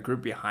if the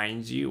group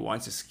behind you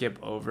wants to skip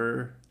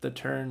over the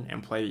turn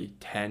and play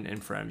 10 in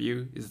front of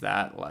you? Is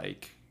that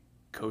like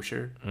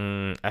kosher?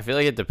 I feel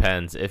like it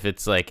depends. If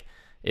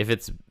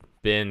it's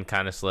been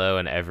kind of slow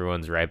and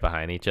everyone's right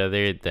behind each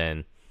other,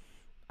 then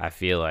I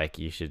feel like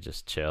you should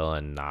just chill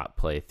and not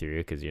play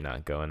through because you're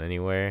not going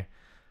anywhere,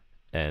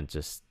 and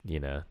just,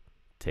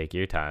 take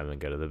your time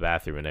and go to the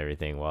bathroom and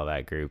everything while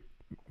that group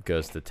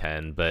goes to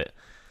 10. But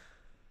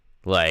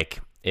like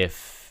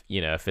if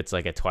it's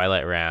like a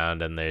twilight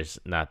round and there's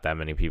not that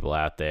many people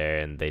out there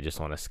and they just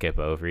want to skip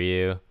over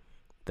you,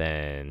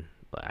 then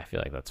I feel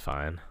like that's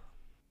fine.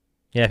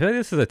 Yeah, I feel like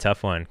this is a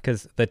tough one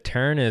because the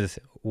turn is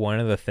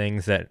one of the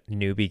things that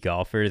newbie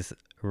golfers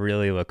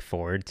really look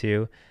forward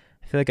to.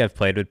 I feel like I've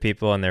played with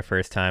people on their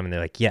first time and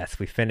they're like, yes,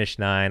 we finished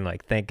 9.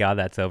 Like, thank God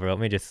that's over. Let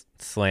me just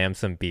slam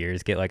some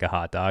beers, get like a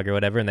hot dog or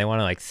whatever. And they want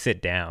to like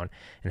sit down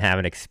and have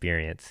an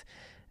experience.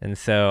 And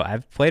so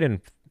I've played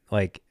in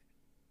like,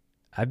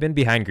 I've been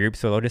behind groups,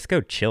 so they'll just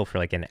go chill for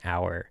like an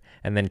hour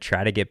and then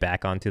try to get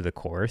back onto the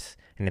course.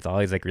 And it's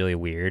always like really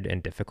weird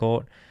and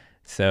difficult.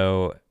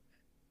 So,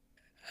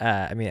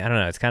 I mean, I don't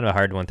know. It's kind of a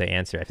hard one to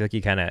answer. I feel like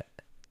you kind of,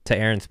 to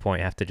Aaron's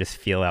point, have to just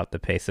feel out the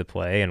pace of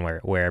play and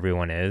where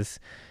everyone is.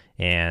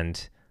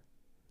 And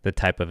the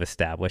type of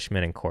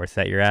establishment and course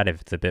that you're at.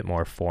 If it's a bit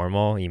more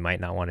formal, you might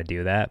not want to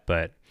do that,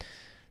 but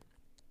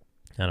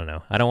I don't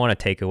know. I don't want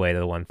to take away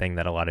the one thing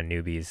that a lot of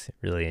newbies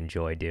really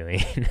enjoy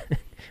doing,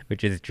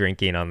 which is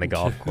drinking on the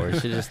golf course. You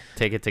should just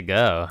take it to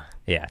go.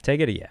 Yeah, take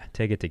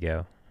it to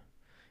go.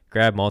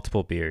 Grab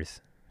multiple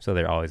beers so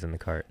they're always in the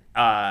cart.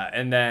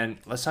 And then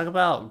let's talk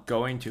about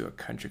going to a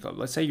country club.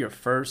 Let's say your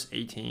first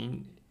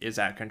 18 is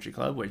at country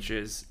club, which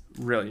is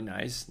really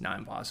nice, not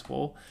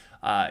impossible.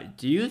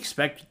 Do you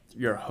expect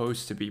your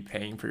host to be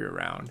paying for your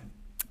round?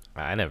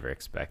 I never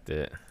expect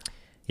it.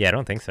 Yeah, I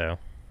don't think so.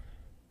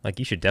 Like,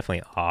 you should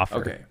definitely offer.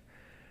 Okay.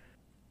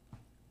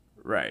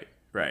 Right.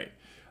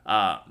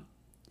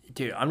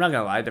 Dude, I'm not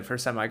going to lie. The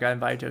first time I got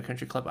invited to a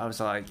country club, I was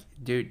like,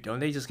 dude, don't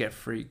they just get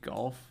free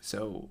golf?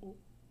 So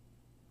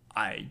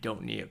I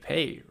don't need to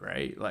pay,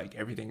 right? Like,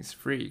 everything's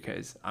free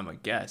because I'm a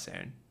guest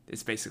and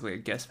it's basically a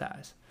guest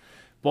pass.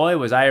 Boy,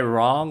 was I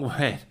wrong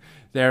when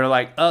they were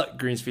like, oh,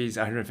 greens fees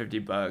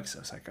 $150. I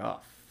was like, oh,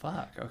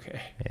 fuck, okay.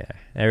 Yeah,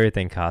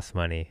 everything costs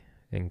money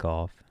in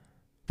golf.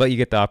 But you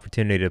get the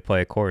opportunity to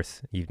play a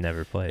course you've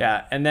never played.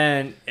 Yeah, and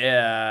then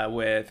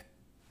with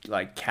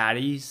like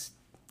caddies,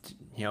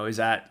 Is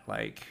that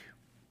like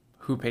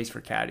who pays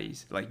for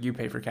caddies? Like you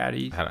pay for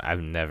caddies?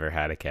 I've never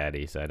had a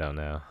caddy, so I don't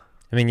know.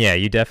 I mean, yeah,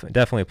 you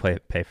definitely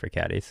pay for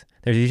caddies.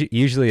 There's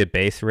usually a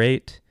base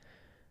rate,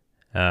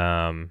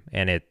 and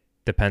it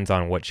depends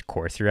on which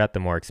course you're at.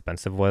 The more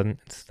expensive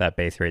ones, that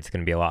base rate's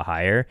going to be a lot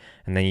higher,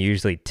 and then you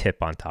usually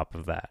tip on top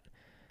of that.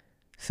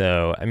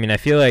 So, I mean, I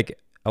feel like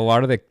a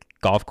lot of the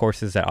golf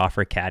courses that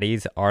offer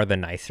caddies are the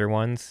nicer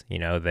ones.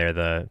 They're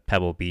the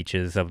Pebble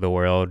Beaches of the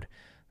world,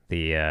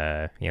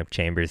 the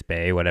Chambers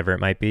Bay, whatever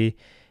it might be.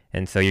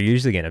 And so you're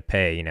usually going to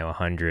pay,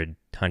 100,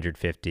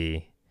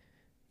 150,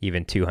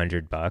 even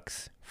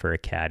 $200 for a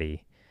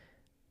caddy.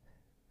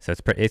 So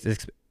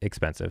it's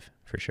expensive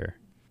for sure.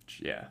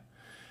 Yeah.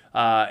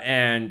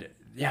 And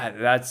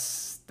yeah,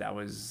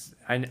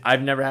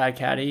 I've never had a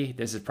caddy.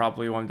 This is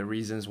probably one of the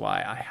reasons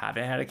why I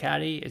haven't had a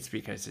caddy. It's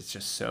because it's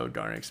just so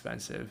darn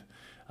expensive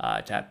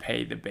to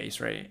pay the base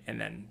rate and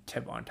then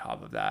tip on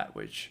top of that,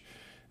 which,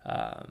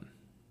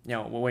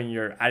 when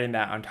you're adding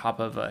that on top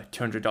of a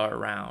 $200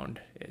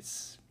 round,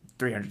 it's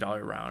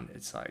 $300 round.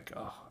 It's like,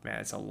 oh man,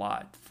 it's a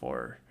lot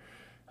for,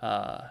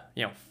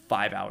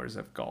 5 hours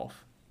of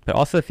golf. But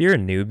also if you're a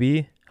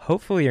newbie,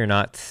 hopefully you're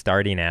not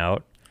starting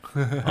out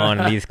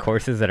on these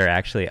courses that are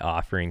actually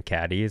offering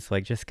caddies.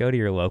 Like just go to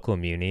your local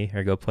muni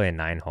or go play a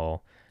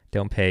 9-hole.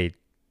 Don't pay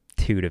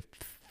 $200 to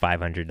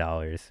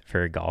 $500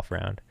 for a golf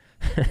round.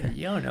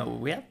 You don't know.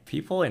 We have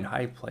people in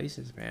high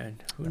places,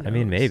 man. Who knows? I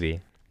mean,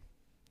 maybe.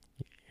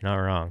 You're not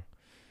wrong.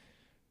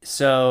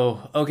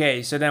 So,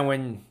 okay. So then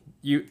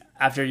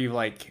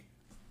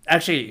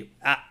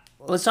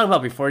let's talk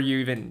about before you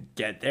even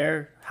get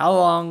there. How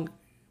long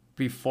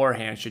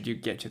beforehand should you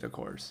get to the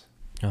course?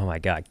 Oh my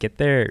God. Get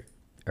there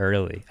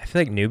early. I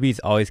feel like newbies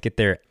always get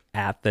there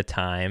at the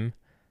time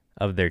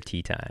of their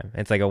tee time.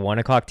 It's like a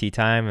 1:00 tee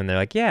time and they're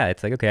like, yeah,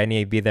 it's like, okay, I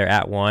need to be there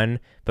at 1,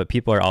 but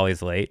people are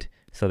always late.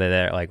 So they're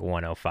there at like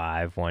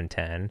 1:05,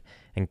 1:10,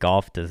 and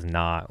golf does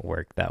not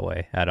work that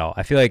way at all.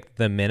 I feel like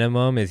the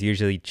minimum is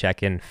usually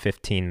check in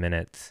 15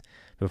 minutes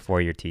before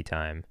your tee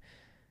time,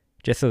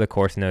 just so the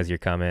course knows you're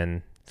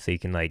coming, so you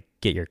can like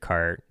get your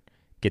cart,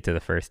 get to the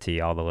first tee,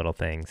 all the little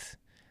things.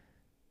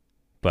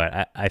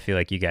 But I feel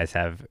like you guys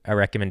have a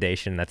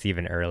recommendation that's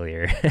even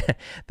earlier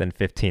than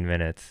 15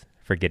 minutes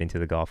for getting to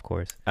the golf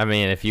course. I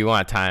mean, if you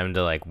want time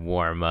to like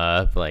warm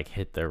up, like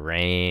hit the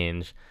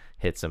range,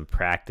 hit some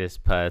practice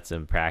putts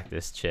and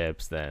practice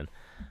chips, then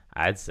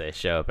I'd say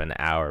show up an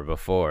hour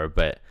before.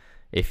 But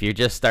if you're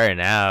just starting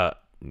out,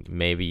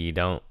 maybe you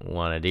don't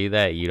want to do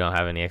that, you don't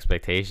have any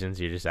expectations,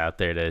 you're just out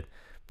there to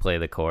play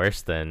the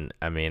course, then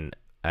I mean,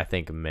 I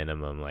think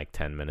minimum like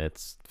 10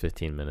 minutes,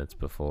 15 minutes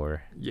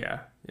before. Yeah.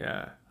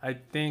 I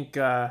think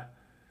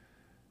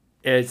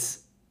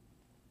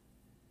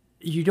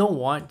you don't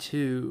want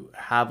to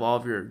have all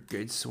of your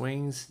good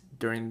swings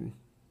during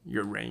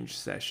your range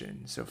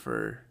session. So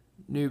for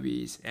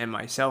newbies and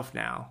myself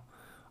now,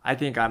 I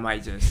think I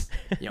might just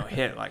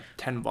hit like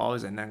 10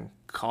 balls and then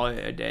call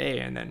it a day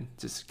and then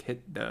just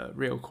hit the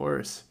real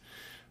course,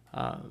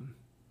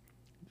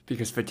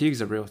 because fatigue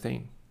is a real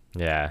thing.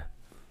 Yeah,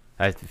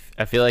 I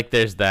feel like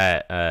there's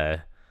that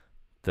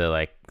the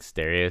like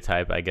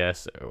stereotype, I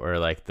guess, or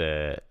like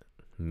the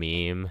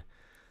meme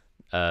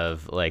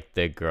of like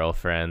the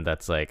girlfriend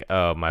that's like,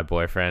 oh, my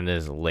boyfriend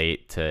is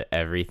late to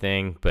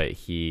everything, but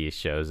he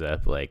shows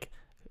up like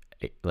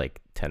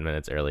 10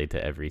 minutes early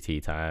to every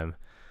tee time.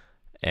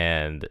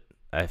 And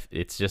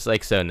it's just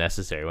like so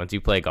necessary. Once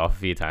you play golf a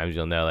few times,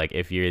 you'll know like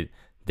if you're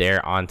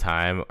there on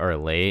time or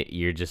late,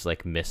 you're just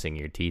like missing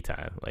your tee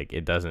time. Like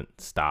it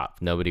doesn't stop.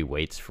 Nobody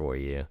waits for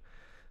you.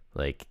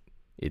 Like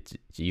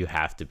you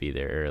have to be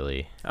there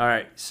early. All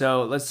right.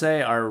 So let's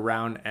say our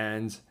round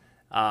ends.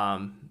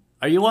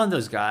 Are you one of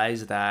those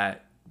guys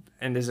that,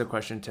 and this is a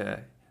question to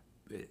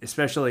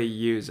especially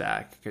you,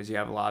 Zach, because you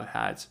have a lot of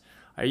hats.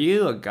 Are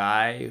you a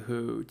guy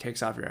who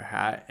takes off your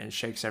hat and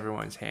shakes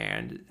everyone's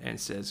hand and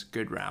says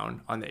good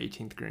round on the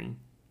 18th green?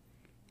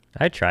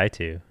 I try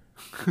to.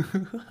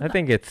 I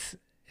think it's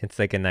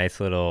like a nice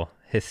little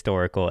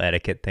historical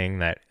etiquette thing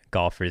that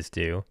golfers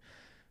do.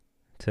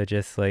 To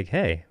just like,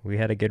 hey, we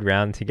had a good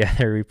round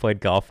together. We played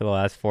golf for the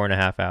last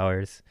 4.5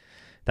 hours.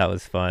 That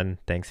was fun.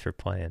 Thanks for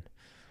playing.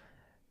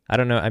 I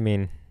don't know. I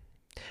mean,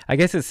 I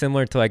guess it's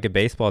similar to like a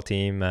baseball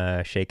team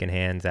shaking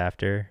hands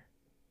after.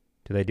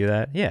 Do they do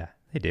that? Yeah,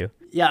 they do.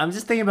 Yeah, I'm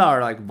just thinking about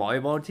our like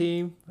volleyball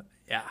team.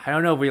 Yeah, I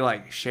don't know if we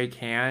like shake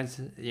hands,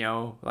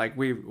 like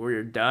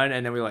we're done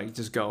and then we like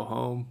just go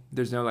home.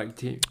 There's no like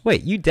team.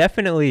 Wait, you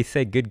definitely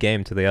say good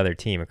game to the other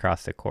team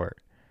across the court.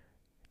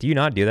 Do you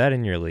not do that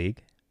in your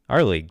league?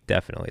 Our league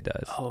definitely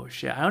does. Oh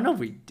shit, I don't know if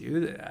we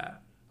do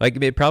that.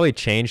 Like it probably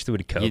changed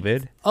with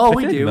COVID.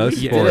 We do.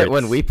 You did it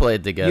when we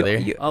played together.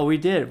 We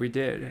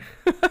did.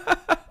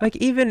 Like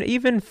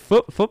even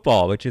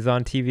football, which is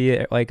on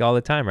TV like all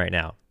the time right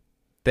now.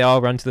 They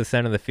all run to the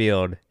center of the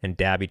field and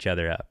dab each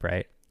other up,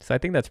 right? So I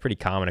think that's pretty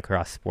common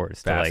across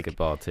sports.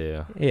 Basketball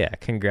too. Yeah,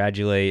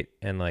 congratulate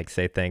and like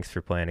say thanks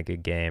for playing a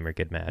good game or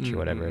good match or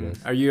whatever it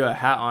is. Are you a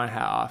hat on,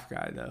 hat off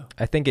guy though?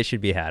 I think it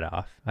should be hat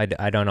off.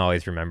 I don't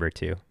always remember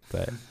to,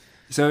 but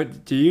So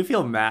do you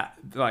feel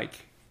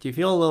do you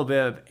feel a little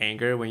bit of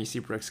anger when you see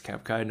Brooks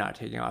Koepka not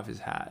taking off his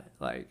hat,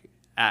 like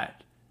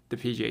at the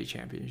PGA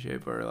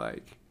Championship or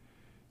like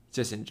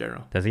just in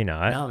general? Does he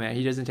not? No, man,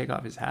 he doesn't take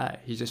off his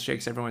hat. He just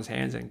shakes everyone's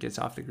hands and gets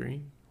off the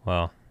green.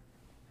 Well,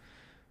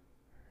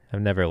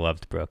 I've never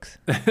loved Brooks.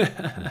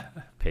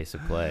 Pace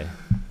of play.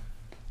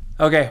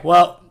 Okay,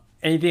 well,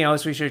 anything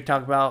else we should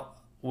talk about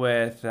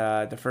with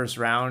the first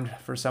round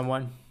for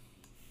someone?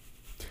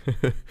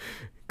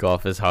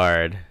 Golf is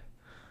hard,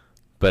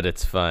 but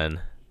it's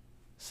fun.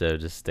 So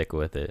just stick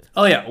with it.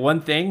 Oh yeah,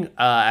 one thing.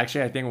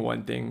 Actually, I think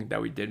one thing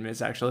that we did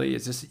miss actually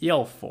is just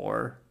yell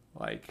 4.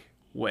 Like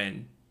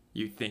when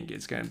you think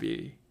it's gonna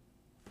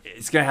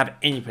have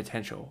any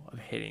potential of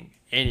hitting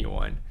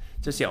anyone,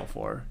 just yell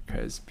 4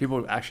 because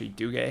people actually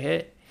do get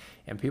hit,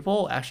 and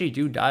people actually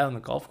do die on the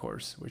golf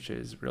course, which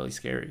is really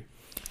scary.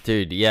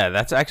 Dude, yeah,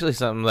 that's actually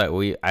something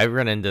that I've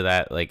run into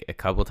that like a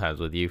couple times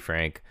with you,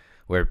 Frank,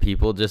 where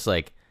people just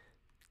like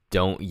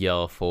don't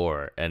yell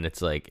 4, and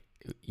it's like,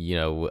 you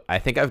know, I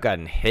think I've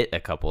gotten hit a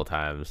couple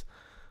times,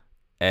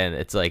 and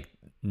it's like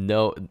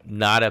no,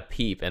 not a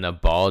peep, and a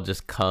ball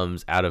just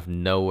comes out of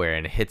nowhere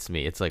and hits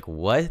me. It's like,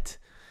 what?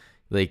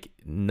 Like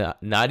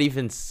not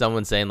even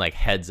someone saying like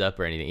heads up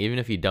or anything. Even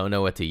if you don't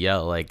know what to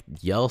yell, like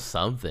yell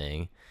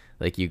something.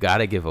 Like you got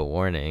to give a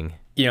warning.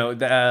 You know,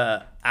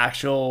 the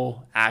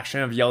actual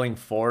action of yelling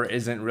 4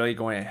 isn't really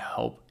going to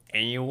help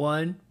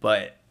anyone,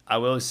 but I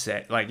will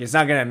say, like, it's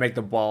not going to make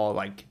the ball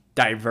like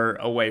divert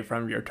away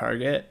from your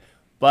target.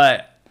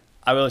 But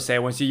I will say,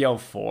 once you yell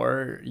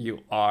 4, you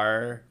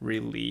are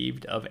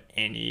relieved of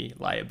any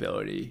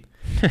liability.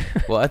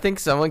 Well, I think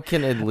someone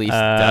can at least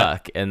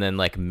duck and then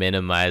like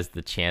minimize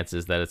the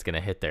chances that it's going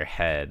to hit their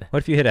head. What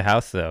if you hit a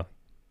house though?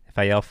 If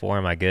I yell 4,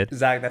 am I good?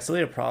 Zach, that's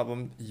really a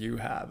problem you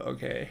have.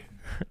 Okay.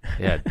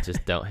 Yeah,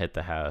 just don't hit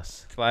the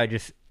house. That's why I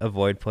just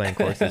avoid playing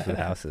courses with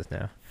houses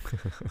now.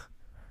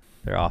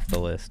 They're off the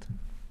list.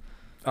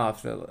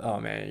 Oh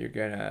man,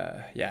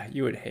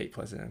 you would hate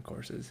Pleasant End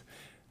courses.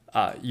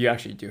 You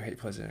actually do hate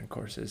Pleasant End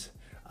courses.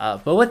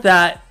 But with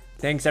that,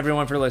 thanks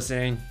everyone for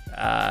listening.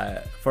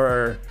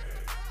 For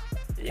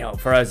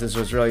us, this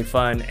was really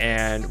fun,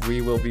 and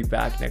we will be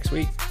back next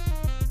week.